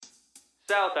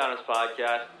South Downers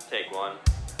Podcast, take one.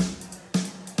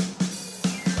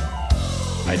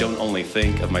 I don't only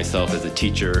think of myself as a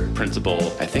teacher, principal,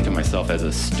 I think of myself as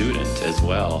a student as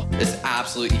well. This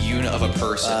absolute unit of a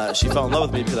person. She fell in love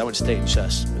with me because I went to state in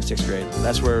chess in 6th grade.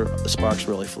 That's where the sparks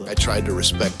really flew. I tried to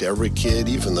respect every kid,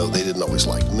 even though they didn't always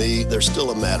like me. There's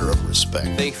still a matter of respect.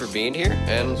 Thank you for being here,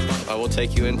 and I will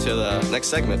take you into the next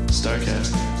segment.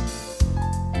 StarCast.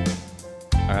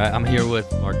 All right, I'm here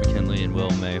with Mark McKinley and Will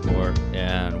Mayhor,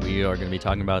 and we are going to be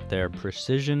talking about their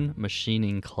precision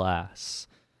machining class.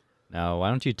 Now, why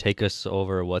don't you take us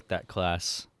over what that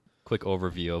class, quick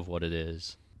overview of what it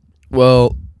is.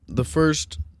 Well, the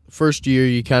first year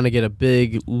you kind of get a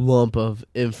big lump of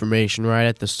information right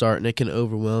at the start, and it can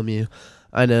overwhelm you.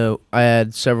 I know I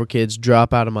had several kids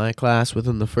drop out of my class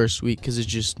within the first week because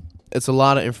it's a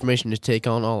lot of information to take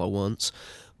on all at once.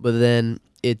 But then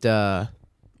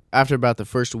after about the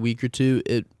first week or two,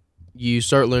 you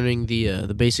start learning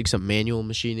the basics of manual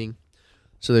machining.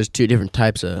 So there's two different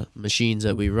types of machines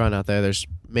that we run out there. There's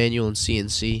manual and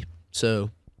CNC. So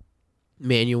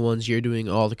manual ones, you're doing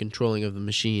all the controlling of the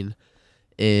machine.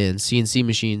 And CNC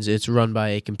machines, it's run by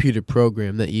a computer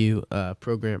program that you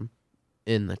program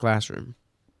in the classroom.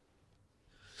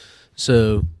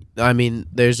 So, I mean,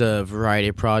 there's a variety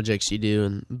of projects you do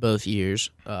in both years.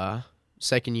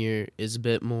 Second year is a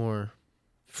bit more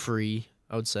free,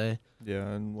 I would say. Yeah,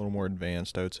 and a little more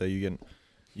advanced, I would say.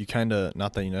 You kind of,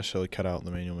 not that you necessarily cut out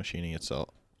the manual machining itself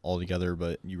altogether,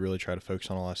 but you really try to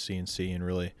focus on a lot of CNC and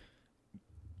really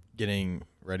getting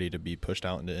ready to be pushed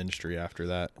out into industry after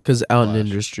that. Because out in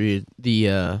industry,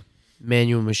 the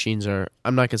manual machines are,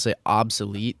 I'm not going to say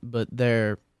obsolete, but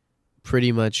they're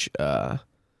pretty much, they're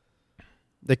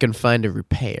confined to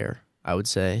repair, I would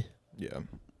say. Yeah.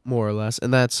 More or less.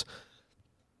 And that's,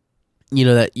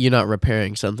 that you're not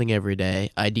repairing something every day,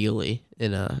 ideally,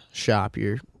 in a shop.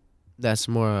 That's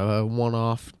more of a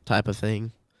one-off type of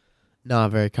thing. Not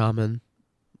very common,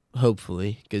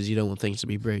 hopefully, because you don't want things to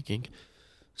be breaking.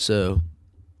 So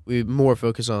we more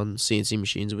focus on CNC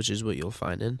machines, which is what you'll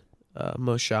find in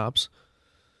most shops.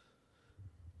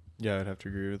 Yeah, I'd have to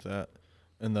agree with that.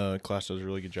 And the class does a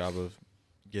really good job of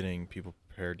getting people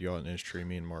prepared to go out in industry.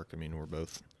 Me and Mark,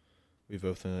 we've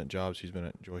both been at jobs. He's been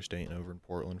at Joy State and over in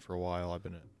Portland for a while. I've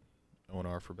been at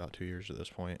ONR for about 2 years at this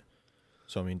point.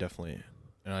 So, definitely.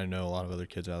 And I know a lot of other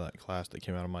kids out of that class that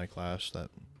came out of my class that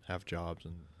have jobs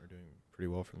and are doing pretty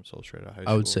well for themselves straight out of high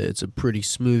school. I would say it's a pretty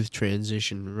smooth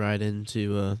transition right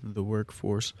into the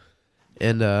workforce.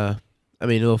 And, a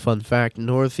little fun fact,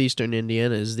 northeastern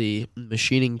Indiana is the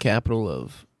machining capital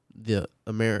of North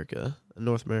America,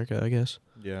 I guess.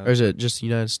 Yeah. Or is it just the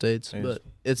United States? But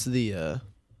it's the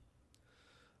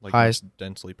highest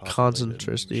densely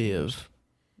concentration of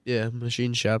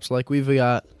machine shops. Like we've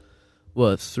got,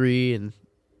 3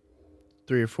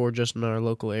 or 4 just in our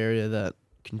local area that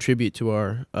contribute to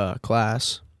our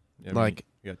class. Yeah, you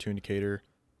got 2 in Decatur,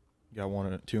 you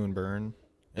got 2 in Bern,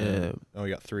 and we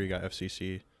got 3. You got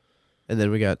FCC, and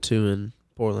then we got 2 in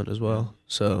Portland as well. Yeah.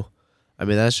 So,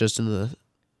 that's just in the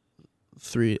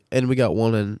 3, and we got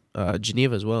 1 in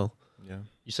Geneva as well. Yeah,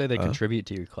 you say they contribute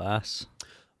to your class.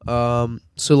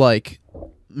 So like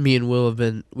me and Will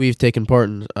we've taken part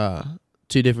in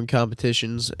 2 different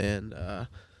competitions, and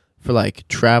for like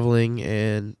traveling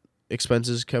and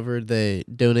expenses covered, they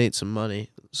donate some money.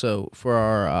 So for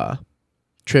our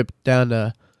trip down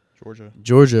to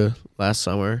Georgia last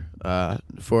summer,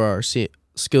 for our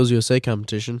Skills USA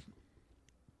competition,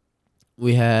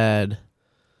 we had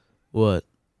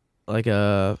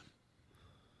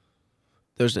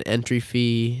there's an entry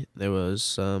fee. There was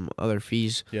some other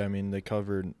fees. Yeah, they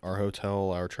covered our hotel,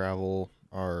 our travel,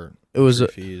 our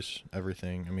fees,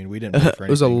 everything. We didn't pay for anything. It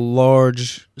was a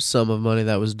large sum of money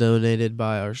that was donated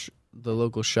by the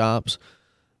local shops.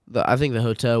 I think the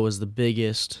hotel was the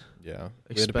biggest. Yeah,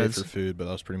 we had to pay for food, but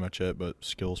that was pretty much it. But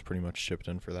Skills pretty much chipped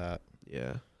in for that.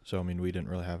 Yeah. So we didn't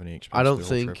really have any expense. I don't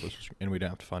think, and we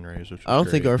didn't have to fundraise. Which was I don't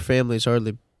great. think our families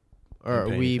hardly, or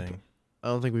we. Anything. I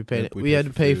don't think we paid it. We had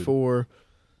to pay for.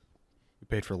 We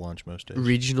paid for lunch most days.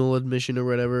 Regional admission or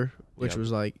whatever, which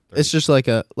was like 30. It's just like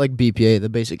BPA, the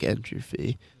basic entry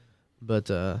fee,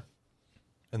 but. And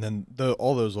then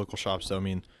all those local shops, though,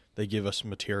 they give us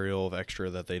material of extra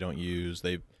that they don't use.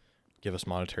 They give us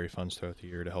monetary funds throughout the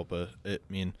year to help us.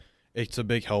 It's a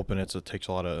big help, and it takes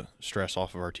a lot of stress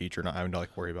off of our teacher, not having to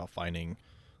worry about finding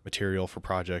material for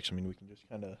projects. We can just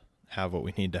kind of have what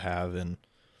we need to have and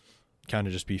kind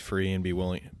of just be free and be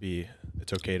willing.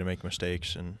 It's okay to make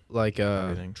mistakes and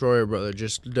everything. Troyer brother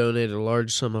just donated a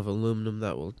large sum of aluminum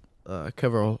that will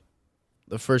cover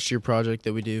the first year project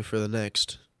that we do for the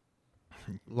next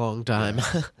long time.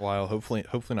 While hopefully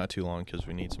not too long, because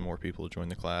we need some more people to join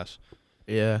the class.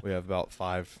 Yeah. We have about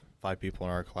five people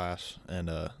in our class, and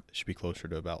it should be closer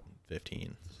to about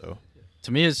 15. So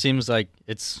To me, it seems like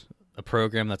it's a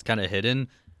program that's kind of hidden,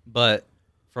 but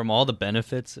from all the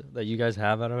benefits that you guys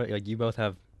have out of it, like you both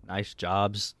have nice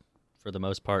jobs for the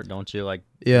most part, don't you? Like,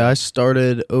 Yeah, I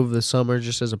started over the summer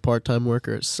just as a part-time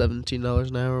worker at $17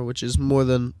 an hour, which is more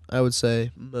than I would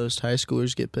say most high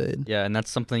schoolers get paid. yeah, and that's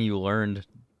something you learned.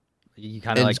 You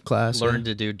kind In of like class, learned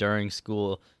yeah. to do during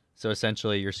school. So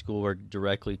essentially, your schoolwork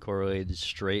directly correlated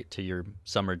straight to your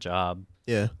summer job.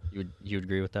 Yeah. You would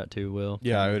agree with that too, Will?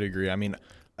 yeah, I would agree. I mean,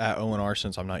 at ONR,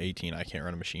 since I'm not 18, I can't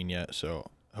run a machine yet. So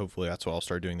hopefully that's what I'll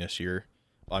start doing this year.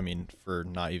 I mean, for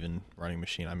not even running a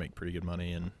machine, I make pretty good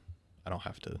money, and I don't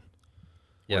have to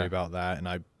worry about that.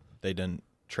 And they didn't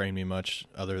train me much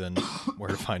other than where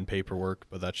to find paperwork,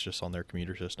 but that's just on their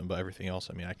computer system. But everything else,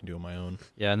 I mean, I can do on my own.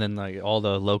 Yeah, and then like all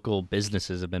the local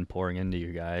businesses have been pouring into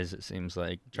you guys. It seems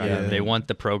like Yeah. they want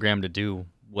the program to do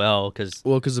well because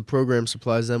Well, because the program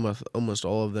supplies them with almost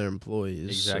all of their employees.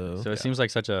 exactly. So it yeah. seems like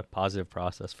such a positive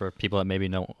process for people that maybe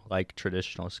don't like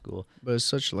traditional school. But it's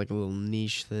such like a little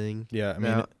niche thing. Yeah, I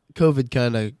mean, Now,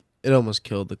 COVID it almost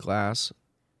killed the class.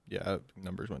 yeah,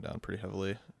 numbers went down pretty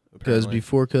heavily. Because apparently.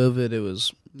 before COVID, it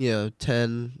was,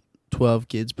 10, 12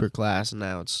 kids per class, and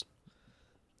now it's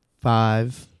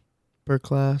 5 per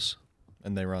class.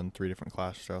 And they run 3 different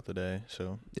classes throughout the day.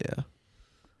 So Yeah.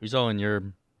 Who's all in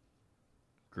your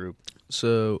group?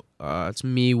 So it's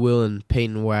me, Will, and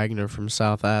Peyton Wagner from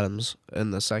South Adams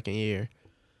in the second year.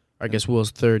 I guess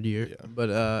Will's third year. Yeah. But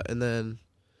and then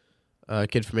a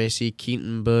kid from AC,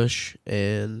 Keaton Bush,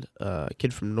 and a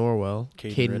kid from Norwell,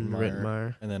 Caden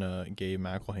Rittenmeyer. and then Gabe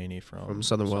McElhaney From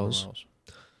Southern Wells.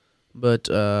 But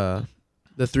the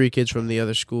 3 kids from the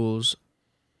other schools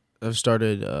have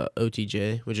started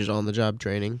OTJ, which is on-the-job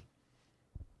training.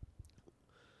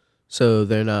 So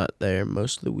they're not there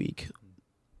most of the week.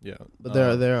 Yeah, But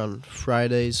they're there on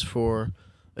Fridays for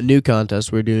a new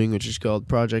contest we're doing, which is called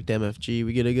Project MFG.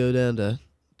 We get to go down to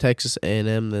Texas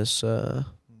A&M this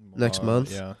next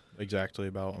month. Yeah, exactly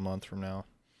about a month from now.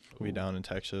 We'll be down in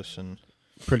Texas and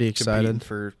Pretty competing excited.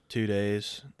 for 2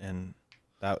 days, and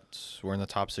we're in the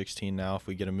top 16 now. If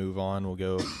we get a move on, we'll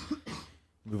go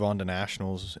move on to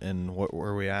nationals. And where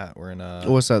are we at? We're in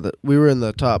What's that? We were in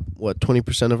the top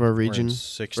 20% of our we're in region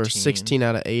 16. for 16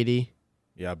 out of 80.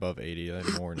 Yeah, above 80. I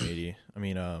think more than 80. I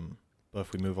mean, but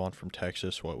if we move on from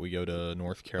Texas, we go to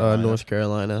North Carolina. North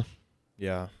Carolina.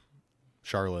 Yeah,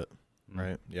 Charlotte.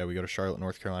 Right. Yeah, we go to Charlotte,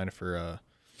 North Carolina for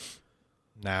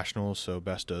nationals. So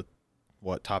best of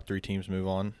top 3 teams move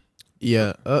on.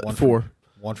 Yeah, One 4.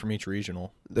 One from each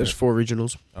regional. There's 4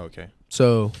 regionals. Okay.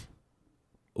 So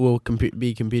we'll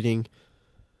be competing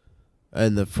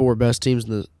in the 4 best teams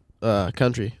in the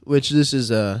country, which this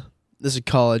is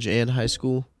college and high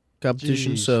school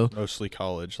competition. Jeez. So Mostly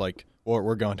college. Like,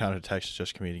 we're going down to Texas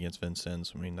just competing against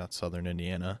Vincennes. I mean, that's Southern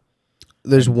Indiana.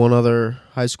 there's one other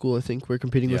high school I think we're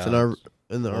competing with in Yeah. our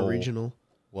Lowell. regional.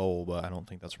 Lowell, but I don't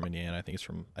think that's from Indiana. I think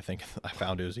I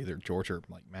found it was either Georgia or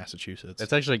like Massachusetts.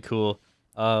 That's actually cool.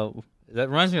 That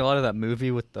reminds me a lot of that movie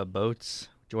with the boats,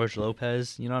 George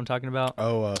Lopez. You know what I'm talking about?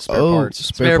 Spare parts.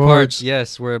 Spare parts.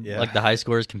 Yes, where Yeah. like the high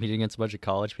schoolers competing against a bunch of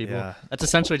college people. Yeah. That's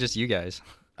essentially just you guys.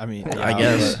 I mean, I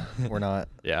guess. but we're not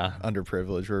Yeah.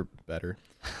 underprivileged. We're better.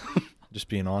 Just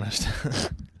being honest.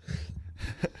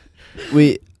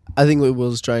 I think what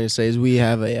Will's trying to say is we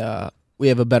have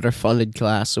a better funded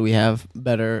class, so we have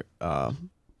better Our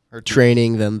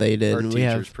training than they did. Our And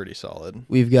teacher's pretty solid.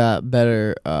 we've got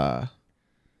better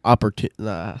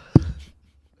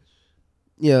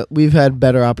yeah, we've had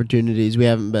better opportunities. We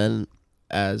haven't been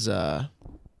as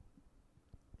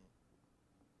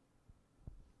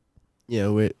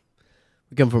we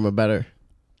come from a better.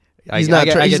 He's not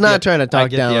trying to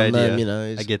talk down on them, you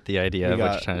know. I get the idea we of what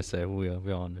got- you're trying to say. We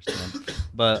all understand.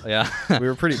 But yeah. We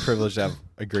were pretty privileged to have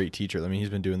a great teacher. I mean, he's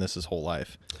been doing this his whole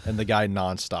life, and the guy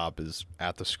nonstop is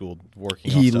at the school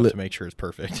working on stuff to make sure it's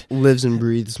perfect. Lives and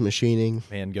breathes machining.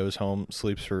 Man goes home,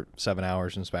 sleeps for 7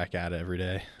 hours, and is back at it every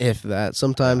day. If that.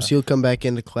 Sometimes he'll come back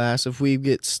into class. If we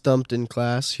get stumped in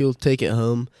class, he'll take it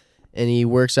home, and he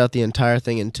works out the entire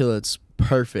thing until it's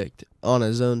perfect on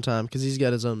his own time, because he's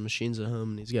got his own machines at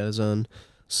home and he's got his own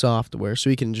software,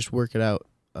 so he can just work it out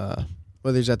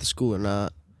whether he's at the school or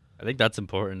not. I think that's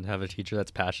important to have a teacher that's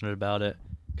passionate about it,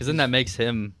 because then that makes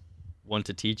him want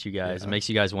to teach you guys. Yeah. It makes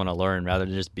you guys want to learn rather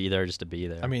than just be there just to be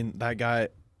there. I mean, that guy.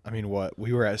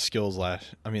 We were at Skills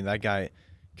last. I mean, that guy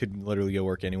could literally go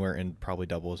work anywhere and probably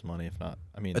double his money, if not.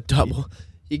 I mean, A double.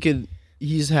 He could.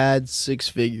 he's had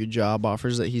 6-figure job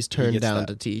offers that he's turned down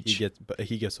to teach.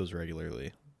 He gets those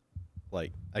regularly.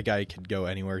 Like, a guy could go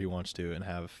anywhere he wants to and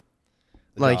have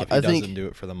the Like, job. I He think- doesn't do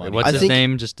it for the money. What's I his think-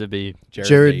 name? Just to be.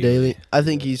 Jared Daly. I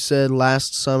think he said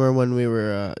last summer when we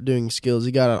were doing skills,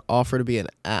 he got an offer to be an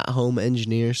at-home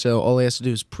engineer. So all he has to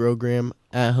do is program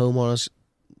at home on his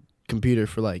computer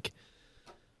for like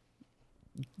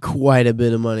quite a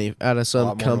bit of money out of a some lot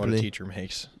more than what a company. teacher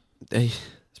makes, They,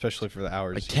 especially for the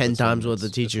hours. like he 10 puts in. times what the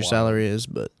It's teacher's wild. salary is,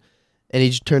 and he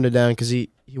just turned it down because he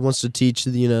wants to teach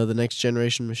the next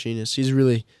generation machinists. He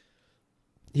goes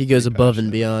Pretty above and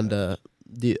passionate beyond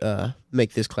about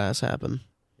make this class happen.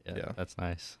 Yeah, that's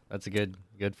nice. That's good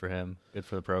for him. Good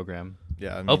for the program.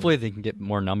 Yeah, I mean, Hopefully they can get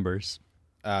more numbers.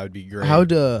 it would be great. How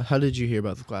did you hear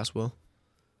about the class, Will?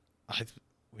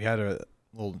 We had a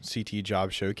little CT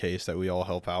job showcase that we all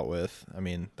help out with. I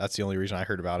mean, that's the only reason I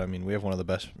heard about it. I mean, we have one of the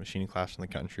best machining classes in the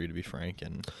country, to be frank,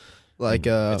 and Like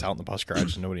it's out in the bus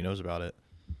garage, and nobody knows about it.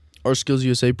 our Skills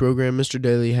USA program, Mr.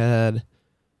 Daly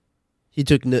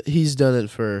he's done it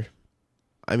for,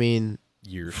 I mean,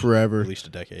 Years, forever. at least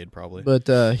a decade, probably.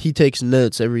 But he takes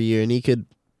notes every year, and he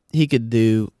could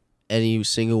do any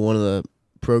single one of the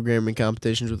programming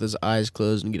competitions with his eyes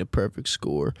closed and get a perfect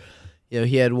score.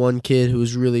 He had one kid who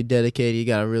was really dedicated. He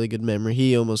got a really good memory.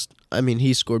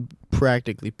 He scored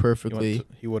practically perfectly.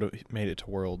 He would have made it to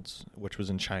Worlds, which was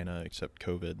in China, except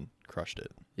COVID crushed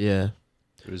it. Yeah.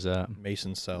 Who's that?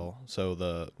 Mason Sell. So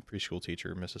the preschool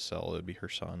teacher, Mrs. Sell, it would be her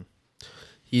son.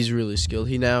 He's really skilled.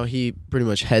 He pretty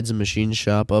much heads a machine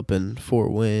shop up in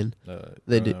Fort Wayne.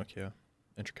 They do. Roanoke, yeah.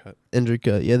 Intricate.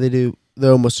 Endrica, yeah, they do.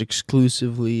 They're almost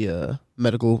exclusively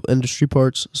medical industry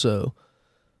parts. So,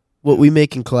 what we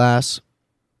make in class,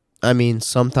 I mean,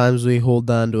 sometimes we hold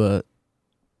on to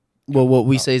what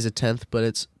we say is a tenth, but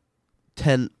it's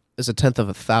a tenth of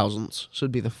a thousandth. So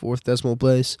it'd be the fourth decimal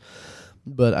place.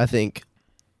 But I think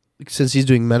since he's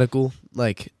doing medical,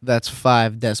 like that's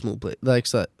 5 decimal place, like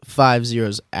so 5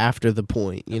 zeros after the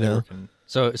point. You And they're know. working-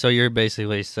 So you're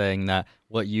basically saying that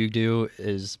what you do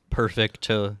is perfect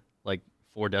to like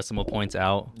 4 decimal points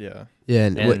out. Yeah. Yeah,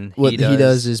 and And what he he does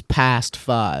does- is past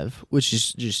 5, which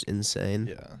is just insane.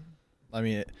 Yeah. I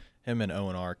mean, him and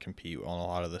O&R compete on a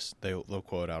lot of this. They'll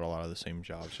quote out a lot of the same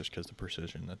jobs just because the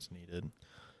precision that's needed.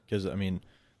 Because, I mean,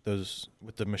 those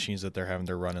with the machines that they're having,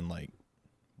 they're running like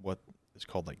what is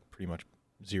called like pretty much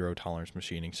zero tolerance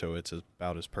machining. So it's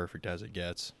about as perfect as it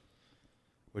gets,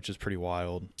 which is pretty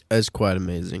wild. It's quite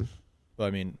amazing. But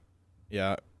I mean,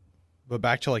 yeah. But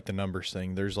back to like the numbers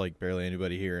thing, there's like barely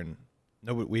anybody here, and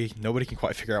nobody can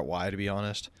quite figure out why, to be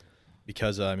honest.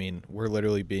 Because I mean, we're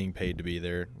literally being paid to be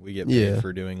there. We get paid Yeah.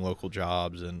 for doing local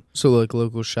jobs, and So like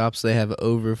local shops, they have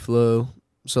overflow.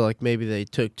 So like maybe they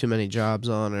took too many jobs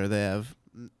on, or they have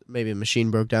maybe a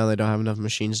machine broke down. They don't have enough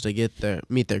machines to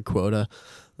meet their quota.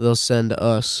 They'll send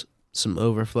us some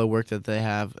overflow work that they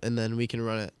have, and then we can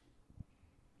run it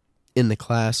in the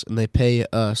class, and they pay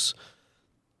us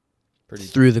pretty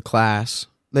through the class.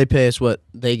 They pay us what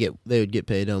they would get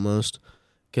paid almost.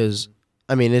 Because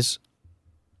I mean,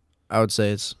 I would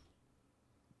say it's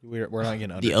we're not getting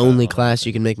the undercut only on class you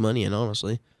anything. can make money in,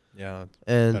 honestly. Yeah,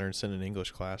 And better than sending an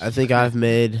English class. I think I've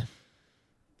made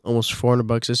almost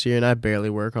 $400 this year, and I barely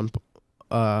work on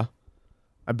the.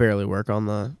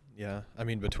 Yeah, I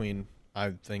mean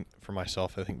I think for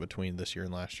myself, I think between this year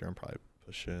and last year, I'm probably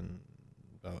pushing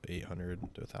about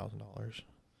 $800 to $1,000,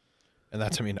 and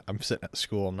that's, I mean, I'm sitting at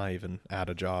school, I'm not even at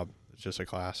a job, it's just a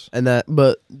class. And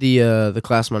but the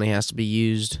class money has to be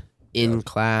used in Yeah.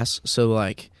 class. So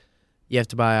like, you have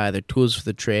to buy either tools for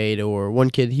the trade, or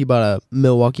one kid, he bought a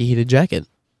Milwaukee heated jacket.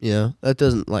 That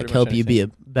doesn't like Pretty much help you be a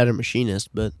better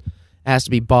machinist, but it has to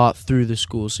be bought through the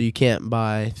school. So you can't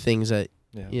buy things that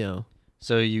Yeah,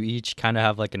 So you each kind of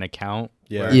have like an account.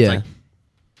 Yeah. where it's Yeah. like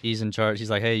he's in charge. He's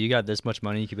like, hey, you got this much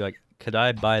money. You could be like, could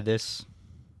I buy this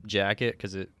jacket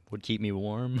because it would keep me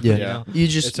warm? Yeah. You Yeah. know? You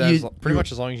just it's pretty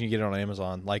much as long as you get it on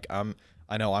Amazon. Like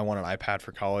I know I want an iPad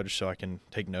for college so I can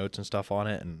take notes and stuff on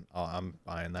it, and I'm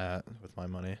buying that with my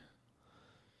money.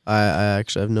 I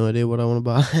actually have no idea what I want to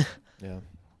buy. Yeah,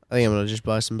 I think I'm gonna just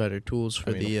buy some better tools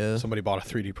for I mean, the. somebody bought a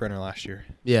 3D printer last year.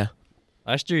 Yeah.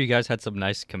 Last year you guys had some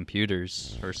nice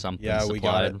computers or something. Yeah, we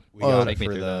got it. supplied. We got Take it me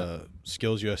for through the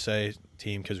Skills USA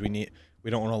team because we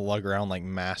don't want to lug around like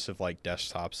massive like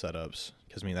desktop setups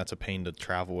because I mean that's a pain to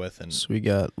travel with and So we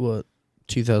got what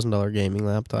 $2,000 gaming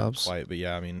laptops. quite. But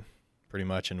yeah, I mean pretty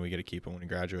much, and we get to keep them when we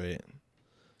graduate.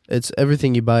 It's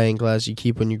everything you buy in class you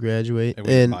keep when you graduate. And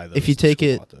we didn't And buy those, if you the take school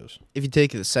it, bought those. if you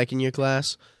take the second year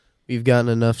class, we've gotten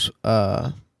enough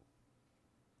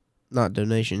not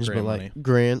donations Grant but like money.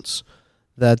 grants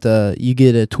that you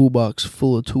get a toolbox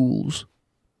full of tools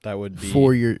That would be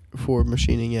for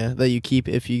machining, yeah, that you keep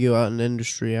if you go out in the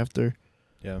industry after.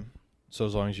 Yeah. So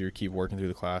as long as you keep working through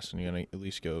the class and you're gonna at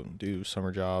least go do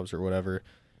summer jobs or whatever,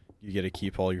 you get to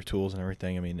keep all your tools and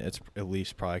everything. I mean, it's at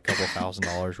least probably a couple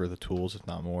 $1,000s worth of tools, if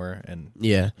not more. And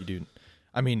yeah, you do.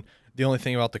 I mean, the only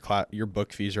thing about the class, your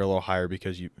book fees are a little higher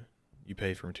because you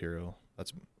pay for material.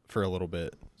 That's for a little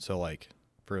bit. So like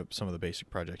for some of the basic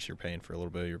projects, you're paying for a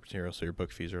little bit of your material, so your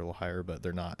book fees are a little higher, but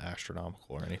they're not astronomical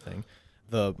or anything.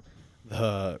 The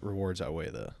rewards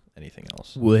outweigh anything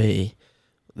else.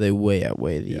 They way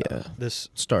outweigh the this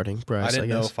starting price. I didn't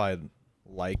know guess. if I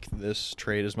like this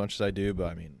trade as much as I do, but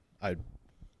I mean, I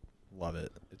love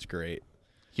it. It's great.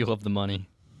 You love the money.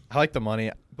 I like the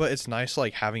money, but it's nice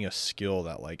like having a skill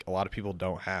that like a lot of people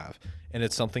don't have, and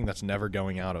it's something that's never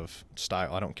going out of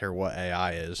style. I don't care what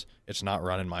AI is; it's not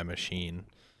running my machine,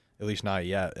 at least not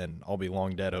yet, and I'll be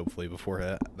long dead hopefully before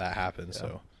that happens. Yeah.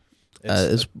 So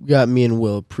it's got me and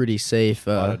Will pretty safe.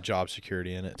 A lot of job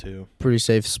security in it too. Pretty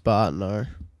safe spot in our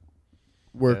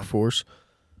workforce.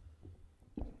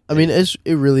 Yeah. I mean, it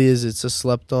really is. It's a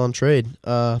slept-on trade.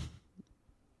 I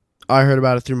heard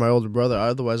about it through my older brother.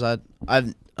 Otherwise, I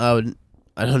don't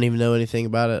even know anything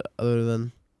about it other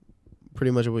than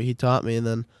pretty much what he taught me. And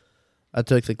then I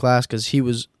took the class because he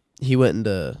went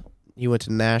to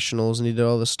nationals and he did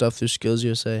all this stuff through Skills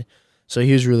USA. So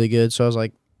he was really good. So I was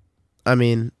like, I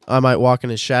mean, I might walk in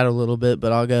his shadow a little bit,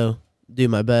 but I'll go do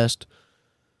my best.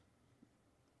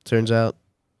 Turns out,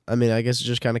 I mean, I guess it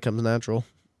just kind of comes natural.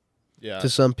 Yeah. To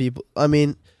some people. I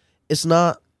mean, it's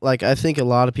not like I think a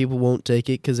lot of people won't take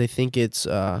it because they think it's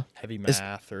heavy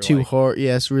math or too hard.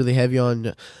 Yeah, it's really heavy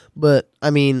on. But I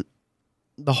mean,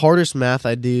 the hardest math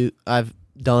I've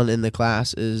done in the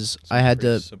class is I had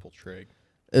to simple trig.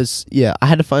 I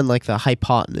had to find like the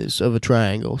hypotenuse of a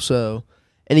triangle. So,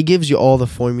 and he gives you all the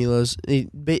formulas. Gives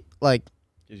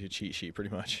you a cheat sheet pretty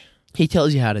much. He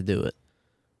tells you how to do it.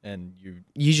 And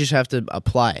you just have to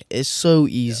apply it. It's so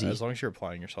easy. Yeah, as long as you're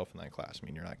applying yourself in that class, I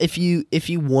mean, you're not. If you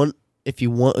want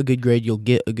a good grade, you'll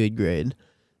get a good grade.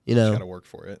 You know, you gotta work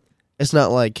for it. It's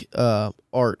not like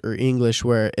art or English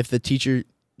where if the teacher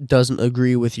doesn't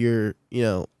agree with your,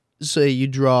 say you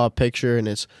draw a picture and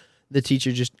the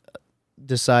teacher just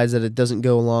decides that it doesn't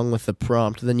go along with the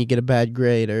prompt, then you get a bad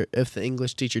grade. Or if the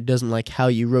English teacher doesn't like how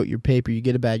you wrote your paper, you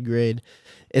get a bad grade.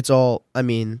 It's all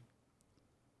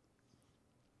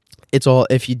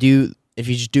if you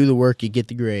just do the work, you get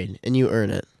the grade and you earn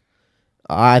it.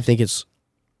 I think it's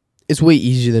way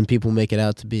easier than people make it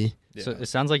out to be. Yeah. So it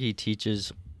sounds like he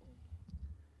teaches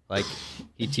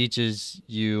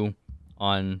you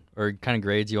on, or kind of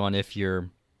grades you on if you're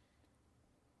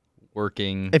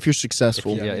working, if you're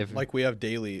successful. Like we have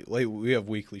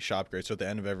weekly shop grades. So at the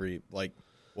end of every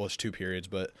it's 2 periods,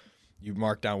 but you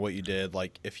mark down what you did,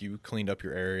 like if you cleaned up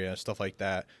your area, stuff like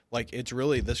that. Like it's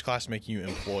really this class making you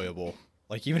employable.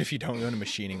 Like even if you don't go into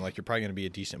machining, like you're probably going to be a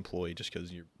decent employee just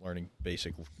because you're learning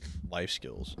basic life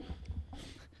skills.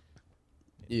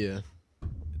 Yeah,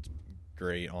 it's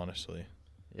great, honestly.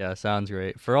 Yeah, sounds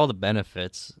great. For all the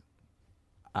benefits,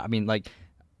 I mean, like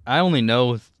I only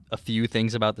know a few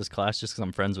things about this class just because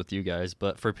I'm friends with you guys.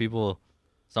 But for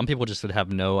some people just would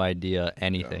have no idea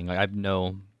anything. Yeah.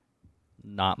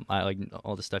 Like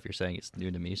all the stuff you're saying is new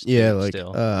to me.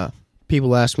 Still.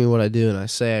 People ask me what I do, and I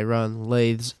say I run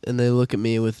lathes, and they look at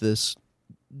me with this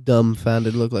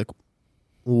dumbfounded look, like,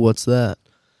 "What's that?"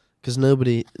 Because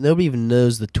nobody even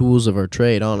knows the tools of our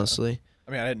trade, honestly.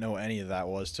 I mean, I didn't know any of that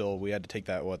was till we had to take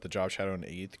that the job shadow in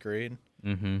 8th grade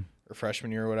or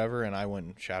freshman year or whatever, and I went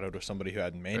and shadowed with somebody who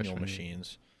had manual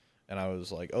machines, and I was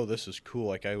like, "Oh, this is cool!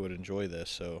 Like I would enjoy this."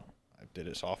 So I did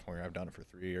it sophomore year. I've done it for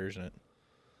 3 years, and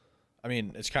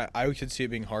it's I could see it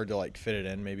being hard to fit it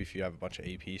in. Maybe if you have a bunch of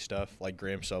AP stuff, like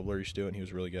Graham Subler used to do it, and he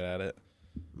was really good at it.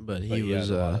 But he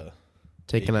was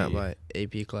taken out by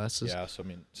AP classes. Yeah, so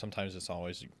sometimes it's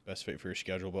always the best fit for your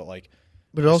schedule, but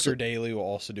But also, Mr. Daly will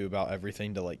also do about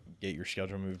everything to get your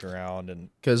schedule moved around and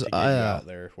because get you out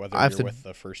there, whether you're with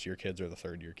the first year kids or the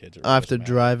third year kids. I have to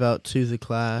drive out to the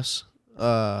class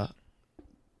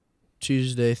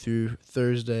Tuesday through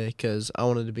Thursday because I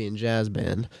wanted to be in jazz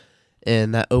band,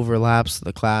 and that overlaps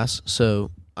the class.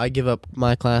 So I give up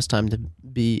my class time to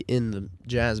be in the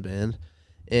jazz band,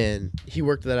 and he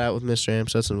worked that out with Mr.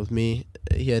 Amstutz and with me.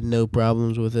 He had no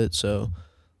problems with it, so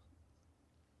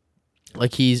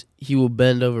he will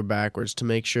bend over backwards to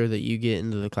make sure that you get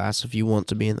into the class if you want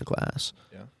to be in the class.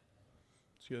 Yeah,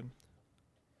 it's good.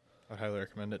 I highly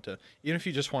recommend it even if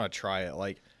you just want to try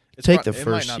it. take the it might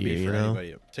first not year, be you for know.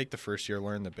 anybody. Take the first year,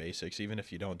 learn the basics. Even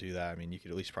if you don't do that, I mean, you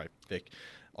could at least probably fix.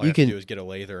 All You you have to can- do is get a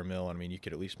lathe or a mill. I mean, you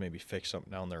could at least maybe fix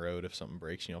something down the road if something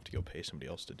breaks. You don't have to go pay somebody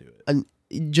else to do it. And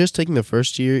just taking the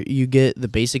first year, you get the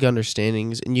basic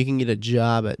understandings, and you can get a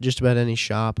job at just about any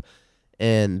shop,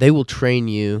 and they will train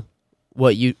you.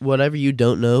 Whatever you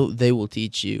don't know, they will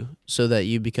teach you, so that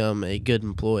you become a good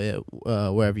employee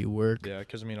at wherever you work. Yeah,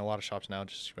 because I mean, a lot of shops now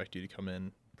just expect you to come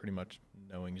in pretty much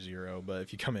knowing zero. But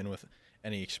if you come in with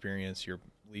any experience, you're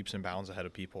leaps and bounds ahead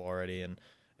of people already, and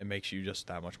it makes you just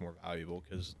that much more valuable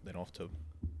because they don't have to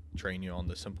train you on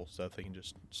the simple stuff. They can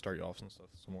just start you off on stuff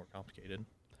that's more complicated.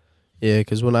 Yeah,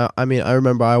 because when I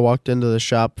remember I walked into the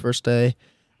shop first day,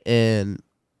 and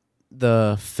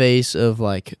the face of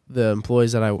like the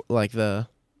employees that I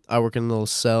work in a little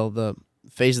cell. The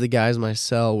face of the guys in my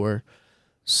cell were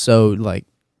so like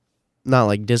not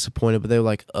like disappointed, but they were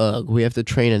like, "Ugh, we have to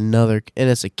train another," and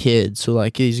it's a kid, so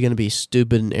like he's gonna be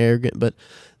stupid and arrogant. But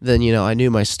then I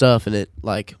knew my stuff, and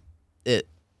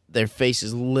their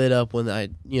faces lit up when I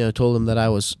told them that I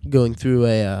was going through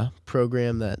a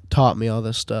program that taught me all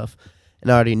this stuff, and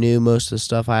I already knew most of the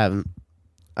stuff.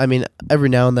 Every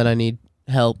now and then I need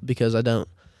help because I don't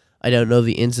know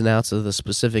the ins and outs of the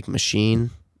specific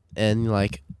machine, and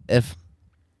like if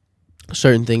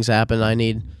certain things happen, I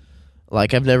need,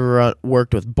 like, I've never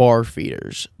worked with bar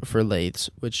feeders for lathes,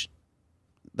 which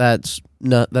that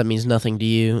means nothing to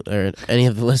you or any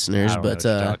of the listeners, I don't know but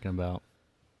what you're talking about.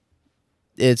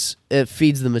 it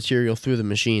feeds the material through the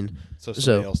machine. So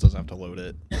somebody else doesn't have to load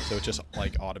it. So it just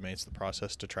like automates the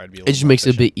process to try to be a little It just more makes it a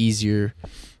efficient. bit easier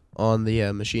on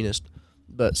the machinist.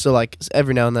 But so like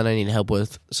every now and then I need help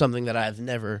with something that I've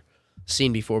never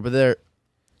seen before. But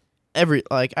I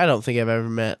don't think I've ever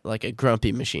met like a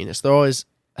grumpy machinist. They're always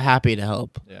happy to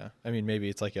help. Yeah. I mean, maybe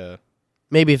it's like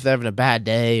Maybe if they're having a bad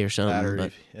day or something. battery.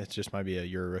 But It just might be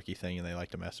you're a rookie thing and they like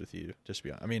to mess with you. Just to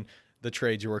be honest. I mean, the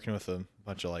trades you're working with a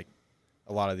bunch of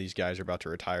a lot of these guys are about to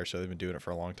retire, so they've been doing it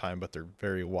for a long time, but they're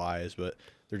very wise, but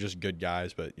they're just good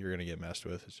guys, but you're going to get messed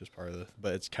with. It's just part of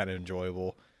but it's kind of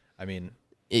enjoyable. I mean,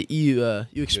 you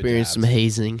experience some jabs.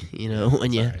 hazing,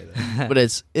 when you. alright then. But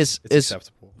it's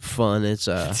acceptable. fun. It's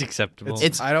It's acceptable.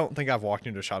 I don't think I've walked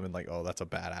into a shop and been like, oh, that's a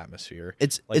bad atmosphere.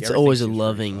 it's Like, everything always a seems very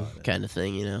loving fun. kind of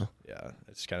thing, Yeah,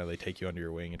 it's kind of they take you under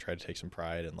your wing and try to take some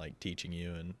pride in like teaching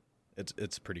you, and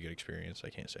it's a pretty good experience. I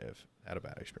can't say I've had a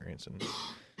bad experience,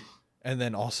 and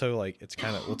then also like it's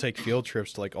kind of we'll take field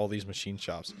trips to like all these machine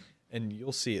shops, and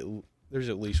you'll see there's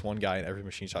at least one guy in every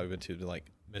machine shop we've been to like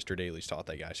Mr. Daly's taught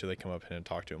that guy, so they come up and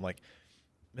talk to him. Like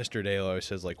Mr. Daly always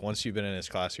says, like once you've been in his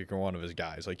class, you're one of his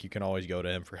guys. Like you can always go to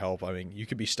him for help. I mean, you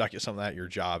could be stuck at something at your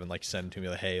job and like send to me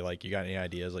like, hey, like you got any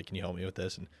ideas? Like, can you help me with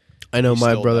this? And I know he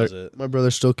my still brother. does it. My brother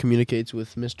still communicates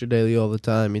with Mr. Daly all the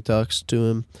time. He talks to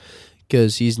him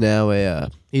because he's now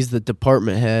he's the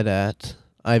department head at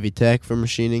Ivy Tech for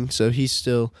machining. So he's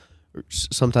still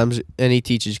sometimes, and he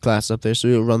teaches class up there. So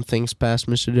he'll run things past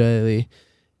Mr. Daly,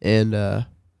 and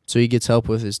so he gets help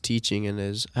with his teaching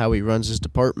and how he runs his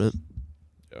department.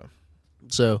 Yeah.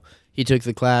 So he took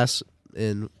the class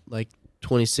in like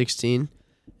 2016,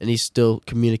 and he still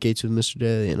communicates with Mr.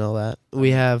 Daly and all that.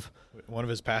 We have. One of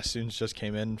his past students just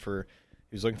came in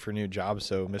he was looking for a new job,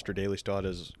 so Mr. Daly still had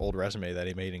his old resume that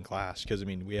he made in class. Because I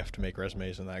mean, we have to make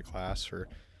resumes in that class for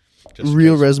just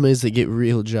Real 'cause- resumes that get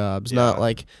real jobs, Yeah. not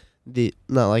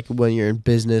like when you're in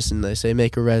business and they say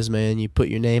make a resume and you put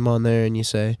your name on there and you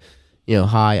say,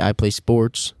 hi, I play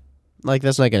sports. Like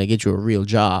that's not gonna get you a real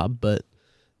job, but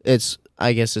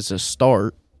I guess it's a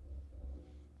start.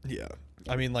 Yeah,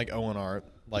 I mean, like O&R,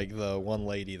 like the one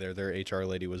lady there, their HR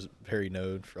lady was very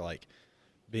known for like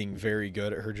being very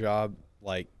good at her job.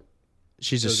 Like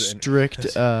She's a Those in- strict.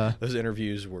 those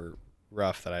interviews were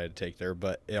rough that I had to take there,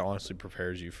 but it honestly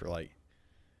prepares you for like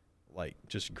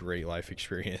just great life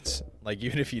experience. Like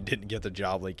even if you didn't get the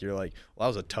job, like you're like, well,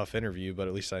 that was a tough interview, but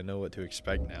at least I know what to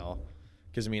expect now.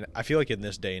 Because I mean, I feel like in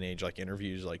this day and age, like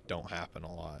interviews like don't happen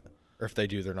a lot, or if they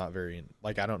do, they're not very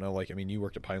like I don't know. Like I mean, you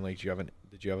worked at Pine Lake.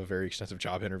 Did you have a very extensive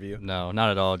job interview? No,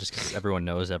 not at all. Just because everyone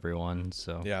knows everyone,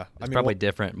 so Yeah, it's probably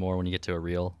different more when you get to a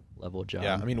real level job.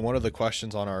 Yeah, I mean, one of the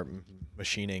questions on our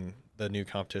machining, the new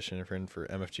competition for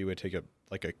MFG, would take a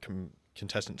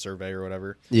contestant survey or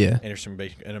whatever. Yeah. And there's some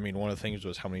basic, and I mean, one of the things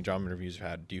was how many job interviews you've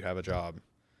had. Do you have a job?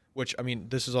 Which I mean,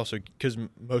 this is also because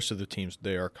most of the teams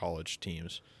they are college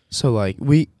teams. So like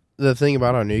the thing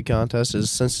about our new contest is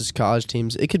since it's college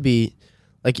teams, it could be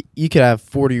like you could have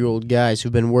 40-year-old guys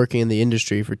who've been working in the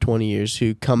industry for 20 years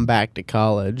who come back to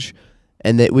college,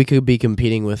 and that we could be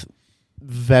competing with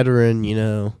veteran,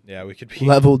 Yeah, we could be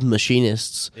leveled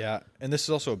machinists. Yeah, and this is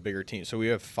also a bigger team. So we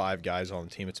have 5 guys on the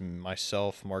team. It's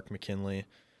myself, Mark McKinley,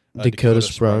 Dakota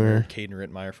Sprunger, Caden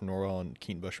Rittenmeyer from Norwell, and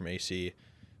Keaton Bush from AC.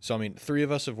 So, I mean, 3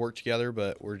 of us have worked together,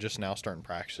 but we're just now starting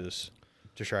practice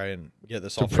to try and get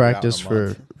this all to figured out practice in a for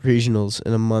month. regionals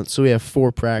in a month. So we have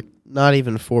 4 not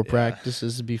even 4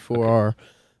 practices before our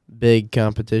big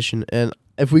competition. And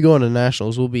if we go into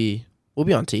nationals, we'll be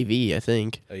on TV, I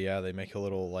think. Yeah, they make a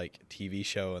little like TV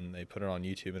show and they put it on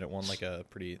YouTube, and it won like a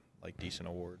pretty like decent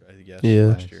award, I guess. Yeah.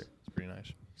 Last year. It's pretty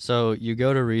nice. So you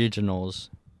go to regionals,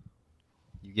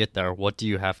 you get there. What do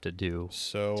you have to do?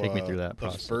 So take me through that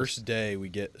process. The first day we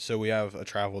have a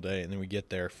travel day, and then we get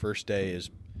there. First day is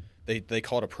they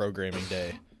call it a programming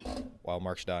day. While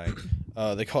Mark's dying,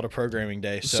 they call it a programming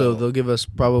day. So they'll give us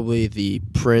probably the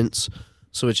prints.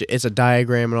 So it's a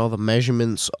diagram and all the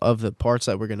measurements of the parts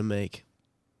that we're gonna make,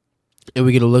 and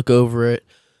we get to look over it.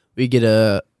 We get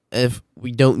if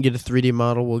we don't get a 3D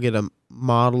model, we'll get a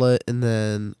model it and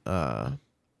then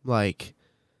like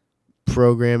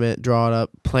program it, draw it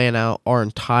up, plan out our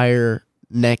entire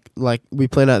we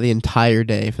plan out the entire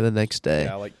day for the next day.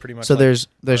 Yeah, like pretty much. So like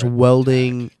there's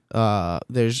welding,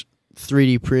 there's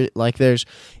 3D print,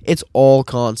 it's all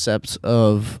concepts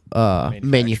of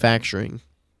manufacturing.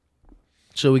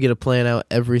 So we get to plan out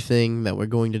everything that we're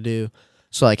going to do.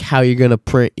 So like how you're going to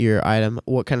print your item,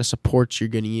 what kind of supports you're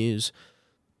going to use,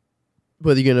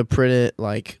 whether you're going to print it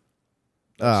like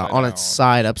on its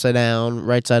side, upside down,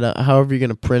 right side up, however you're going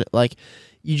to print it. Like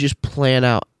you just plan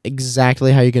out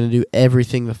exactly how you're going to do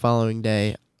everything the following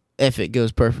day if it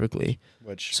goes perfectly.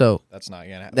 Which that's not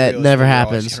gonna happen. That never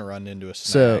happens. Gonna run into a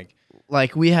snag. So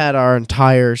like we had our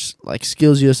entire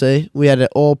Skills USA, we had it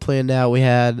all planned out. We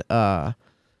had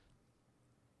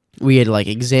like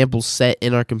examples set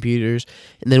in our computers,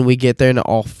 and then we get there and it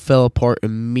all fell apart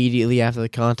immediately after the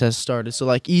contest started. So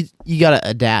like you gotta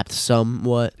adapt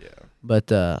somewhat. Yeah.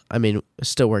 But I mean, it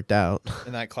still worked out.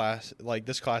 In that class, like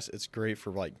this class, it's great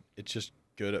for it's just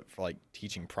good at for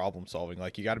teaching problem solving.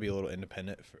 Like you got to be a little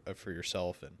independent for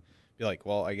yourself and be like,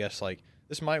 well, I guess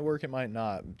this might work, it might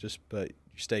not. But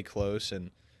you stay close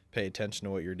and pay attention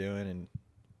to what you're doing, and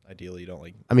ideally you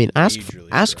don't I mean, ask for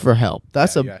help. You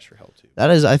ask for help too.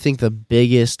 That is, I think, the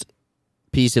biggest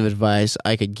piece of advice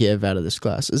I could give out of this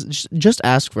class is just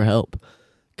ask for help.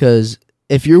 Because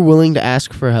if you're willing to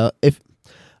ask for help, if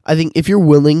you're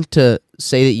willing to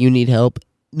say that you need help,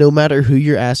 no matter who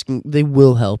you're asking, they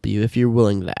will help you if you're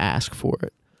willing to ask for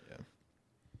it.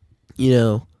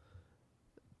 Yeah.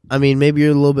 I mean, maybe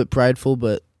you're a little bit prideful,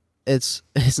 but it's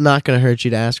not going to hurt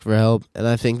you to ask for help. And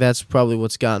I think that's probably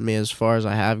what's gotten me as far as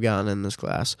I have gotten in this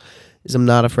class, is I'm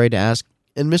not afraid to ask.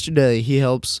 And Mr. Daly, he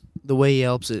helps. The way he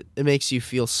helps, it makes you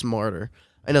feel smarter.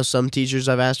 I know some teachers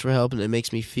I've asked for help, and it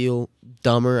makes me feel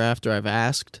dumber after I've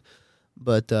asked.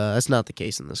 But that's not the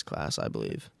case in this class, I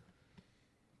believe.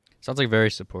 Sounds like a very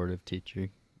supportive teacher.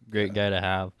 Great guy to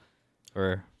have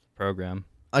for a program.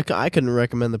 I couldn't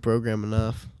recommend the program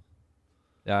enough.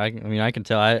 Yeah, I mean, I can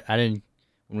tell. I didn't,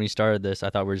 when we started this, I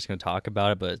thought we were just going to talk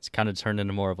about it, but it's kind of turned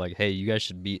into more of like, hey, you guys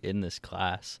should be in this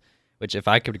class. Which if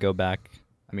I could go back,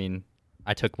 I mean,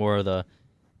 I took more of the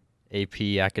AP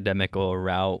academical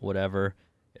route, whatever,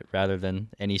 rather than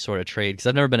any sort of trade. Because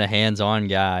I've never been a hands-on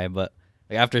guy, but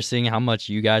after seeing how much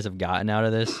you guys have gotten out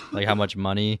of this, how much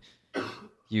money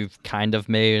you've kind of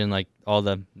made and all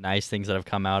the nice things that have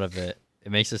come out of it,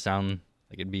 it makes it sound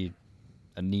like it'd be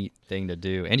a neat thing to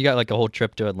do. And you got a whole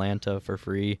trip to Atlanta for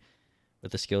free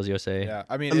with the Skills USA. Yeah,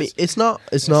 I mean it's not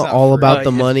all free. about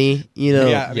the money,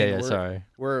 Sorry.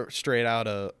 We're straight out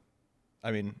of,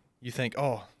 I mean, you think,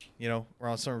 we're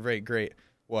on summer break, great.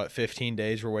 15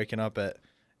 days we're waking up at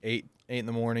 8 in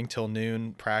the morning till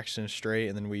noon, practicing straight,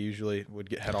 and then we usually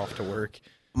would head off to work.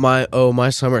 My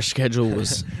summer schedule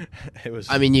was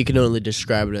I mean, you can only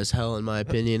describe it as hell in my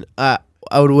opinion. I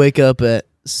would wake up at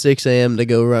 6 a.m. to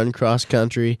go run cross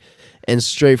country, and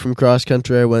straight from cross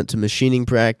country I went to machining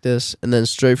practice, and then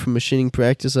straight from machining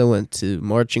practice I went to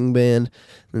marching band,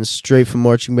 and then straight from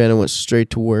marching band I went straight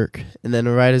to work, and then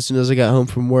right as soon as I got home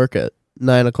from work at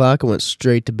 9 o'clock I went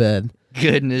straight to bed.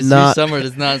 Goodness, your summer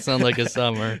does not sound like a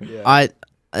summer. Yeah.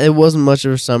 It wasn't much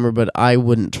of a summer, but I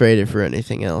wouldn't trade it for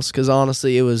anything else, because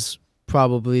honestly it was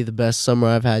probably the best summer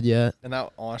I've had yet. And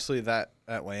that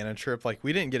Atlanta trip,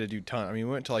 we didn't get to do ton. I mean,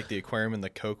 we went to the aquarium in the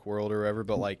Coke World or whatever,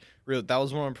 but really that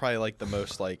was one of probably the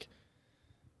most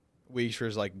weeks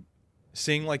where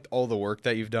seeing all the work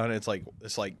that you've done.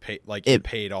 It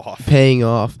paid off. Paying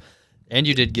off. And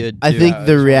you did good too. I think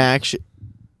the reaction,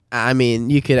 I mean,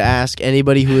 you could ask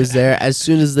anybody who was there as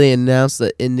soon as they announced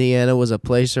that Indiana was a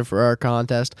placer for our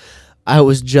contest. I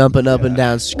was jumping up and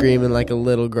down, screaming like a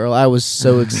little girl. I was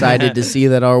so excited to see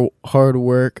that our hard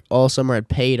work all summer had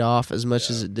paid off as much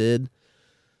as it did.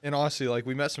 And honestly, like,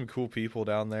 we met some cool people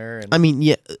down there. And I mean,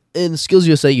 yeah, in Skills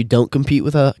USA, you don't compete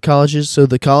with colleges. So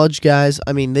the college guys,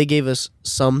 I mean, they gave us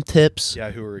some tips.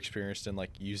 yeah, who were experienced in like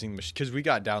using the machine, because we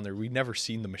got down there, we'd never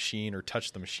seen the machine or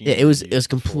touched the machine. Yeah, it was before.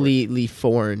 completely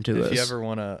foreign to us. If you ever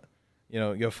want to,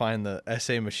 go find the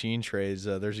SA machine trays,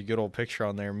 there's a good old picture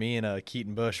on there. Me and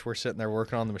Keaton Bush, we're sitting there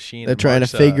working on the machine. They're and trying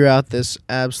Mark's, to figure out this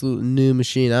absolute new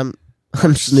machine.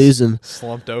 I'm snoozing.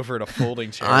 slumped over in a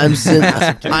folding chair. I'm sitting.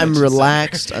 I'm Convention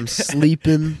relaxed. I'm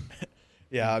sleeping.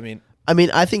 Yeah, I mean,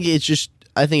 I think it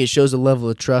shows a level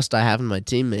of trust I have in my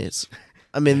teammates.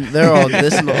 I mean, they're all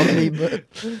dissing on me, but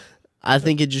I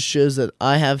think it just shows that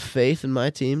I have faith in my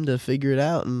team to figure it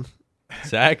out. And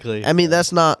Exactly. I mean,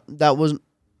 that wasn't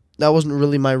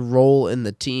really my role in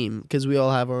the team because we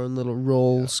all have our own little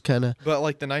roles, kind of. but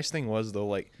like the nice thing was though,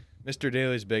 like Mr.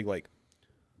 Daly's big, like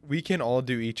we can all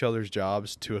do each other's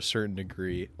jobs to a certain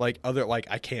degree. Like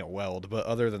I can't weld, but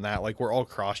other than that, like we're all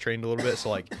cross trained a little bit. So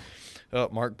like, oh,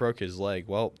 Mark broke his leg.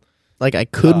 Well, Like I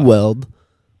could weld.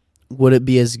 Would it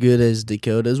be as good as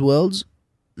Dakota's welds?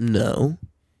 No,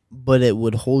 but it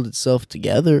would hold itself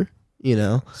together.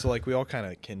 so like we all kind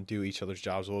of can do each other's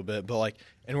jobs a little bit, but like,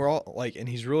 and we're all like, and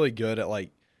he's really good at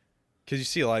like, because you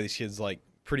see a lot of these kids like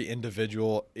pretty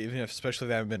individual, even if especially if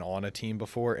they haven't been on a team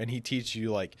before, and he teaches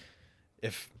you like,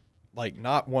 if like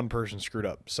not one person screwed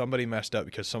up, somebody messed up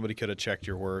because somebody could have checked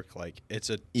your work. Like it's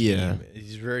a team. Yeah.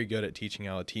 He's very good at teaching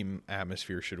how a team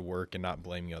atmosphere should work and not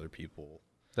blaming other people.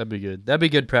 That'd be good. That'd be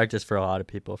good practice for a lot of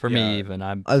people. For Yeah. me, even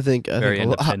I think Very a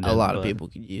lot independent, of but- people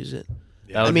could use it.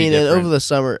 That would I be mean, and different. over the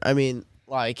summer, I mean,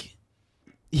 like,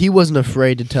 he wasn't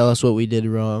afraid to tell us what we did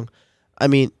wrong. I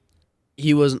mean,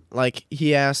 he wasn't like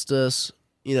he asked us.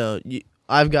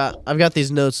 I've got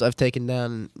these notes I've taken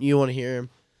down, and you want to hear him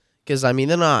because I mean,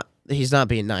 he's not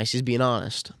being nice. He's being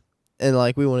honest, and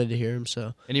like we wanted to hear him.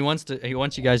 So And he wants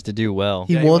you guys to do well.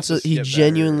 he Yeah, he wants wants us us. to He get better.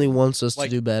 genuinely wants us Like-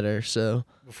 to do better. So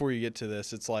Before you get to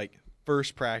this, it's like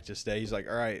first practice day. He's like,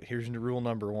 all right, here's rule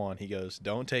number 1. He goes,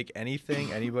 don't take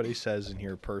anything anybody says in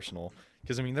here personal.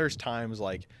 Because, I mean, there's times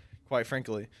like, quite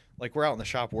frankly, like we're out in the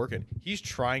shop working. He's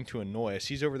trying to annoy us.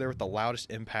 He's over there with the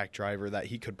loudest impact driver that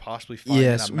he could possibly find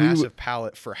Yes, in we a were- massive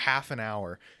pallet for half an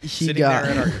hour. He Sitting got-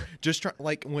 there at our, just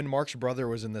like when Mark's brother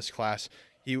was in this class,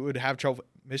 he would have trouble.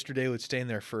 Mr. Day would stand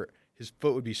there for his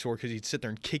foot would be sore because he'd sit there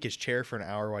and kick his chair for an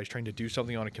hour while he's trying to do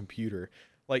something on a computer.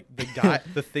 Like the guy,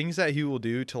 the things that he will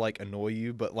do to like annoy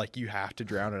you, but like you have to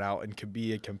drown it out and could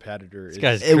be a competitor. This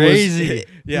guy's it crazy. was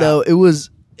Yeah. no, it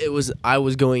was I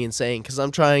was going insane because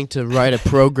I'm trying to write a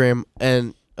program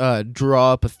and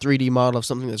draw up a 3D model of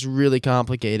something that's really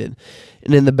complicated,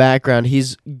 and in the background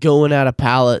he's going at a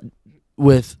pallet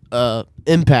with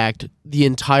impact the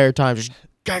entire time, just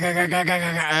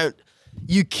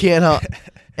you cannot.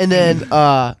 And then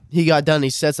he got done. He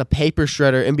sets a paper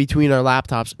shredder in between our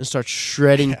laptops and starts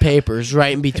shredding papers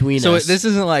right in between So us. this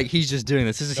isn't like he's just doing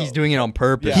this. He's doing it on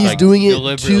purpose. Yeah. He's like, doing it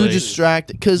deliberately. to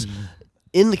distract because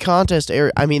in the contest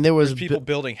area, I mean, there was There's people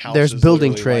building houses. there's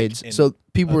building literally, like, trades, in so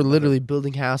people were another- literally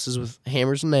building houses with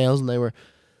hammers and nails, and they were.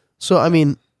 So I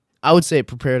mean, I would say it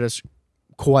prepared us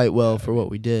quite well for what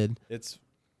we did. It's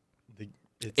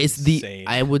It's I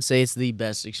insane. would say it's the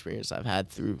best experience I've had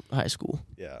through high school.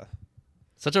 Yeah.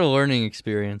 Such a learning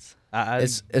experience.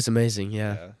 It's amazing,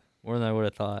 yeah. Yeah. More than I would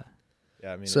have thought.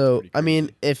 Yeah. I mean, it's So pretty I mean,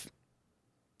 crazy.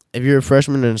 if you're a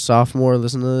freshman and a sophomore,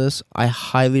 listen to this. I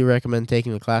highly recommend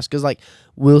taking the class because like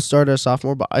Will started as a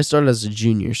sophomore, but I started as a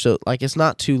junior, so like it's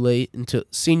not too late until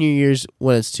senior years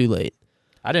when it's too late.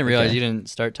 I didn't realize Okay. you didn't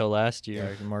start till last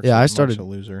year. Mark's Yeah, I Mark's started- a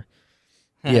loser.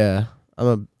 Yeah,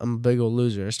 I'm a big old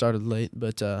loser. I started late,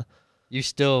 but You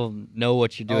still know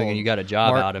what you're doing, Oh, and you got a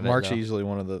job out of it. Mark's though. easily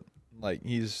one of the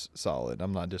he's solid.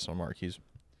 I'm not dissing on Mark. He's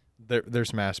there's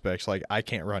some aspects like I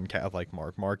can't run CAD like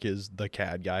Mark. Mark is the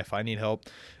CAD guy. If I need help,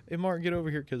 hey Mark, get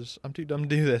over here because I'm too dumb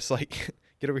to do this. Like,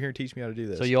 get over here and teach me how to do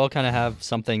this. So you all kind of have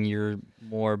something you're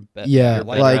more. Yeah, you're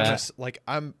like, better like- at.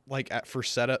 I'm for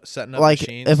setting up like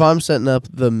machines. if I'm setting up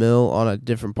the mill on a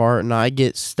different part and I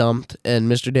get stumped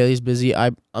and Mr. Daly's busy,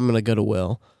 I'm gonna go to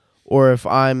Will. Or if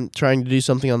I'm trying to do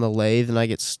something on the lathe and I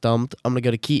get stumped, I'm gonna go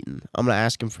to Keaton. I'm gonna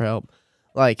ask him for help.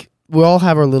 Like we all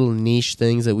have our little niche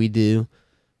things that we do.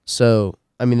 So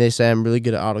I mean, they say I'm really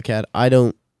good at AutoCAD. I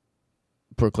don't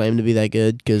proclaim to be that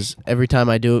good because every time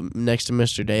I do it next to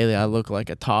Mr. Daly, I look like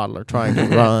a toddler trying to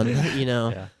run. You know.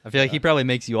 Yeah, I feel like he probably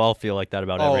makes you all feel like that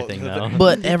about Oh, everything, though.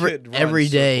 But He every could run every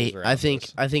day, circles I around think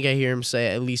us. I think I hear him say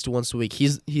at least once a week.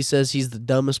 He says he's the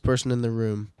dumbest person in the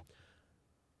room,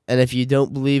 And if you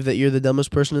don't believe that you're the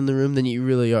dumbest person in the room, then you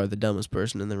really are the dumbest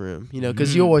person in the room. You know,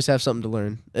 because you always have something to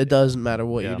learn. It doesn't matter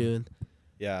what you're doing.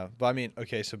 Yeah, but I mean,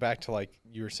 okay, so back to like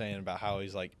you were saying about how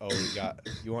he's like, oh,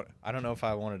 I don't know if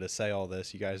I wanted to say all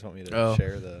this. You guys want me to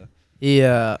share the?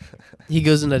 He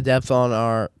goes into depth on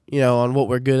on what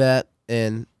we're good at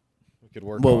and We could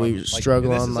work what on, we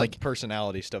struggle this on, is like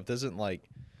personality stuff. This isn't like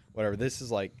whatever. This is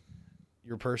like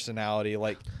your personality.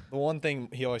 Like the one thing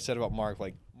he always said about Mark,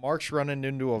 like Mark's running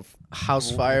into a house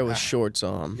fire with shorts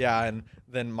on. Yeah, and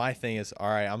then my thing is, all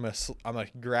right, I'm gonna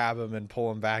grab him and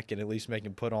pull him back and at least make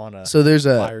him put on a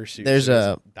fire suit.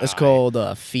 It's called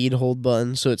a feed hold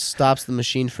button, so it stops the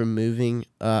machine from moving.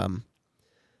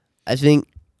 I think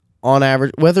on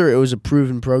average, whether it was a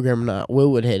proven program or not,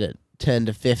 Will would hit it 10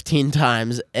 to 15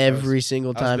 times every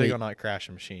single time. I was big on not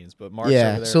crashing machines, but Mark's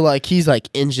over there. So like he's like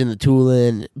inching the tool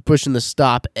in, pushing the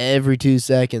stop every 2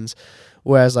 seconds,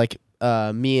 whereas like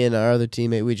me and our other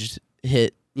teammate, we just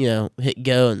hit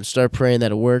go and start praying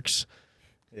that it works.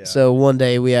 Yeah. So one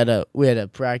day we had a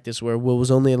practice where Will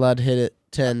was only allowed to hit it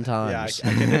 10 times. Yeah,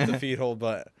 I can hit the feed hold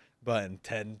button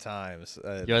 10 times.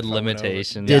 You had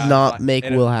limitations. Did not make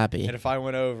Will happy. And if I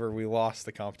went over, we lost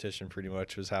the competition. Pretty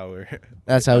much was how we're.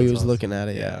 That's how he was looking at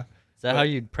it. Yeah. Is that how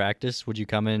you'd practice? Would you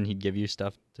come in and he'd give you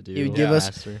stuff to do? He would give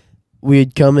us.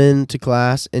 We'd come into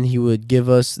class and he would give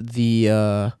us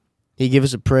the. He'd give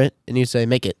us a print and he'd say,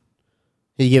 "Make it."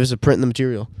 He'd give us a print in the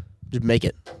material. Just make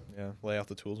it. Yeah, lay out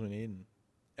the tools we need.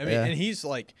 And he's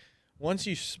like, once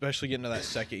you especially get into that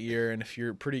second year, and if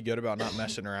you're pretty good about not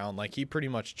messing around, like he pretty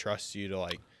much trusts you to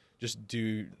like just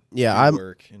do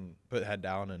work and put head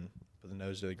down and put the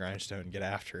nose to the grindstone and get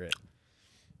after it.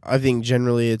 I think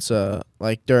generally it's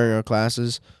like during our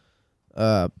classes,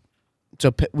 so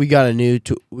we got a new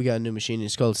machine.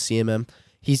 It's called CMM.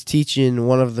 He's teaching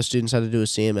one of the students how to do a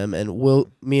CMM, and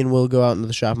me and Will go out into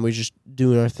the shop and we're just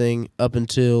doing our thing up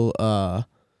until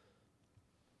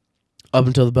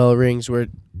the bell rings.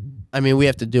 We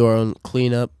have to do our own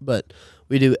cleanup, but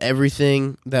we do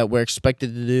everything that we're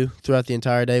expected to do throughout the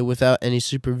entire day without any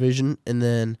supervision, and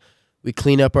then we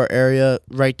clean up our area,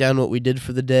 write down what we did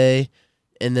for the day,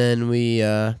 and then we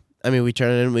turn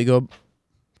it in. And we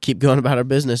keep going about our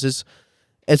business. It's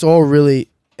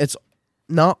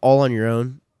not all on your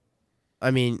own.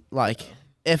 I mean, like,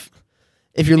 if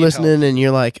you're listening and you're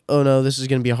like, oh no, this is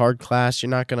going to be a hard class, you're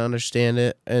not going to understand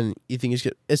it, and you think it's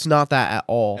good, it's not that at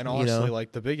all. And honestly,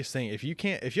 like the biggest thing, if you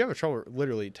have a trouble,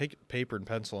 literally take paper and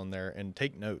pencil in there and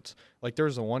take notes. Like there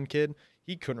was the one kid,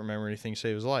 he couldn't remember anything to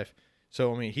save his life.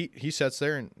 So I mean, he sits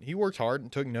there and he worked hard and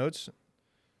took notes.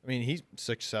 I mean, he's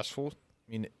successful.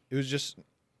 I mean, it was just,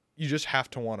 you just have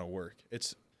to want to work.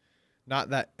 It's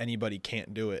not that anybody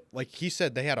can't do it. Like he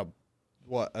said, they had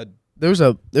there's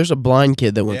a blind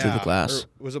kid that went through the class.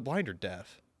 Was it blind or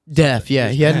deaf? Deaf, yeah.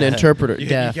 He had an interpreter.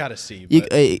 Deaf. You got to see.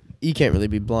 You can't really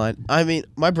be blind. I mean,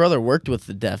 my brother worked with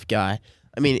the deaf guy.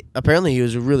 I mean, apparently he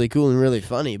was really cool and really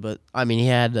funny, but I mean, he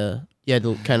had to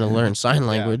kind of learn sign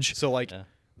language. Yeah. So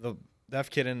the deaf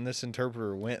kid and this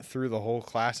interpreter went through the whole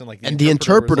class, and the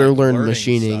interpreter learned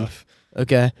machining. Stuff.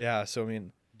 Okay. Yeah. So I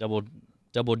mean, double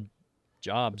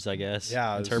jobs, I guess.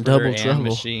 Yeah, interpreter and trouble.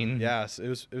 Machine. Yes, it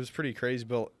was pretty crazy,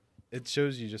 but it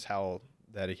shows you just how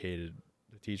dedicated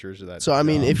the teachers are. That. So I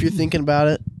mean, if you're thinking about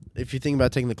it, if you're thinking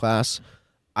about taking the class,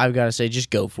 I've got to say, just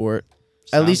go for it.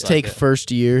 At least take first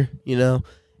year, And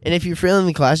if you're failing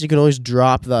the class, you can always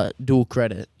drop the dual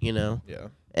credit, Yeah.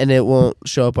 And it won't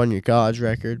show up on your college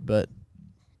record, but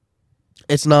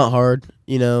it's not hard,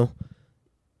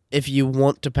 If you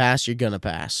want to pass, you're gonna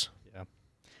pass.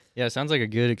 Yeah, it sounds like a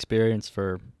good experience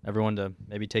for everyone to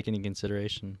maybe take into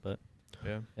consideration. But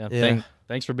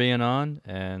thanks for being on,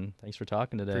 and thanks for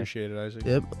talking today. Appreciate it, Isaac.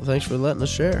 Yep, thanks for letting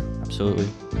us share. Absolutely.